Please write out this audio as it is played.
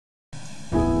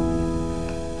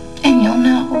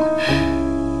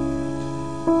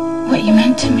what you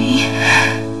meant to me.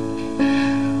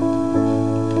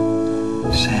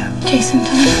 Sam. Jason,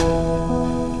 don't.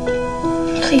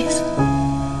 Please.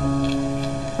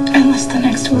 Unless the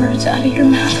next words out of your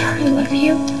mouth are I love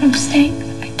you, I'm staying.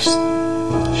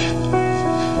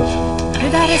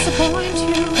 Did I disappoint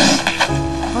you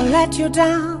or let you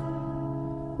down?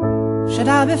 Should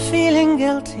I be feeling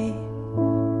guilty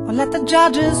or let the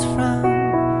judges frown?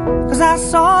 'Cause I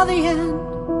saw the end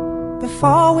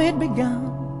before we'd begun.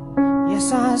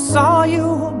 Yes, I saw you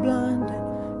were blinded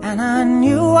and I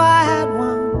knew I had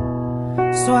won.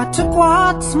 So I took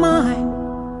what's mine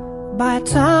by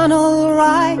eternal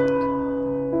right.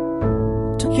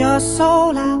 Took your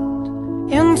soul out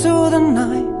into the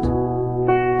night.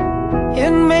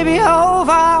 It may be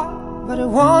over, but it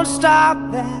won't stop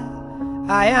there.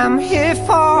 I am here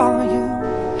for you.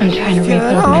 I'm trying to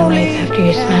rebuild my life after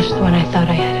you smashed the one I thought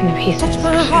I had in the pieces. Touch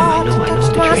my heart,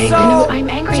 touch my soul. I'm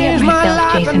angry at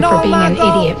myself, Jason, for being an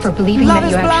idiot, for believing that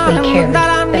you actually cared,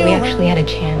 that we actually had a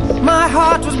chance. My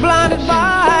heart was blinded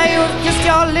by you. Kissed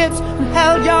your lips and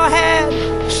held your head,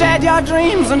 shared your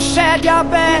dreams and shared your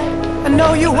bed. I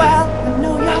know you well, I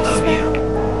know your smell.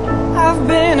 I've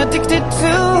been addicted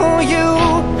to you.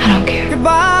 I don't care.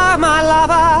 Goodbye, my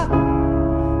lover.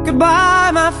 Goodbye,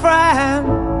 my friend.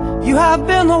 You have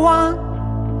been the one.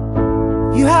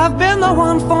 You have been the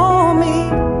one for me.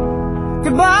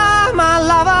 Goodbye, my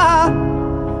lover.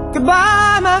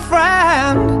 Goodbye, my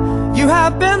friend. You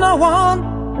have been the one.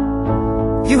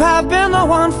 You have been the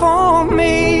one for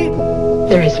me.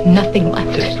 There is nothing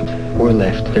left. We're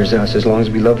left. There's us. As long as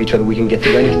we love each other, we can get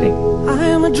through anything. I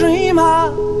am a dreamer.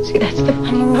 See, that's the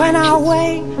funny part. When I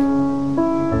wake,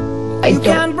 I you don't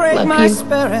can't break love my you.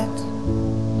 spirit.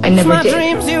 I never My did.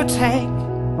 dreams you take,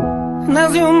 and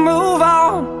as you move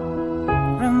on,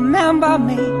 remember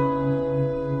me.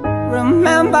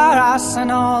 Remember us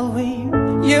and all we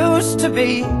used to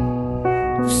be.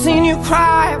 I've seen you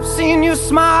cry, I've seen you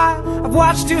smile, I've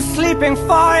watched you sleeping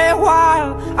for a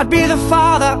while. I'd be the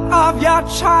father of your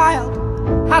child.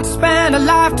 I'd spend a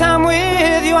lifetime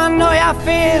with you. I know your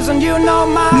fears and you know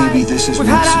mine. Maybe this is We've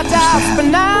had our doubts, but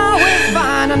now we're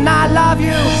fine. And I love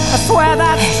you, I swear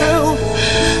that's true.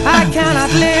 I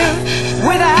cannot live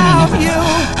without you.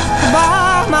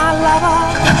 Goodbye, my lover.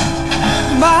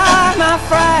 Goodbye, my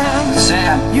friend.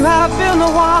 Sam. You have been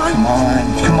the one. Come on,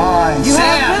 come on, You Sam.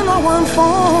 have been the one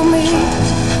for me.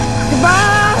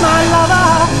 Goodbye, my lover.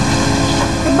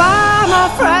 Goodbye, my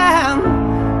friend.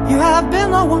 You have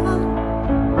been the one.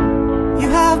 You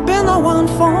have been the one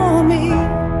for me.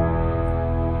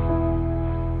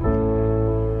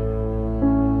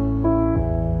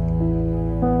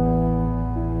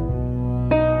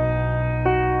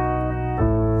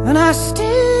 And I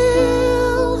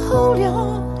still hold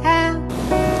your hand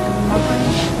in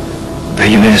mine. Are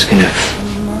you asking if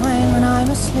Mine when I'm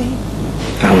asleep.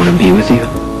 I want to be with you?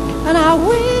 And I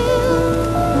will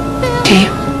Do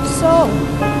you? so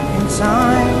in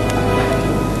time.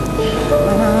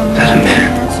 When I'm Doesn't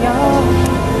matter. at your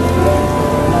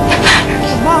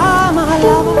goodbye, my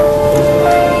lover.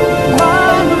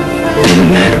 Goodbye, my friend. Doesn't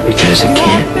matter because it You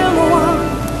can't. have been the one.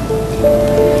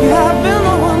 You have been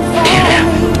the one for Can't me.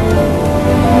 happen.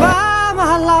 Goodbye,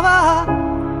 my lover.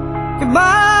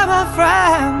 Goodbye, my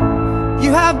friend.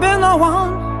 You have been the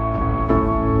one.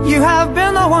 You have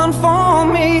been the one for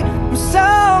me. I'm so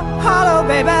hollow,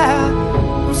 baby.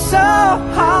 I'm so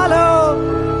hollow.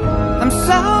 I'm so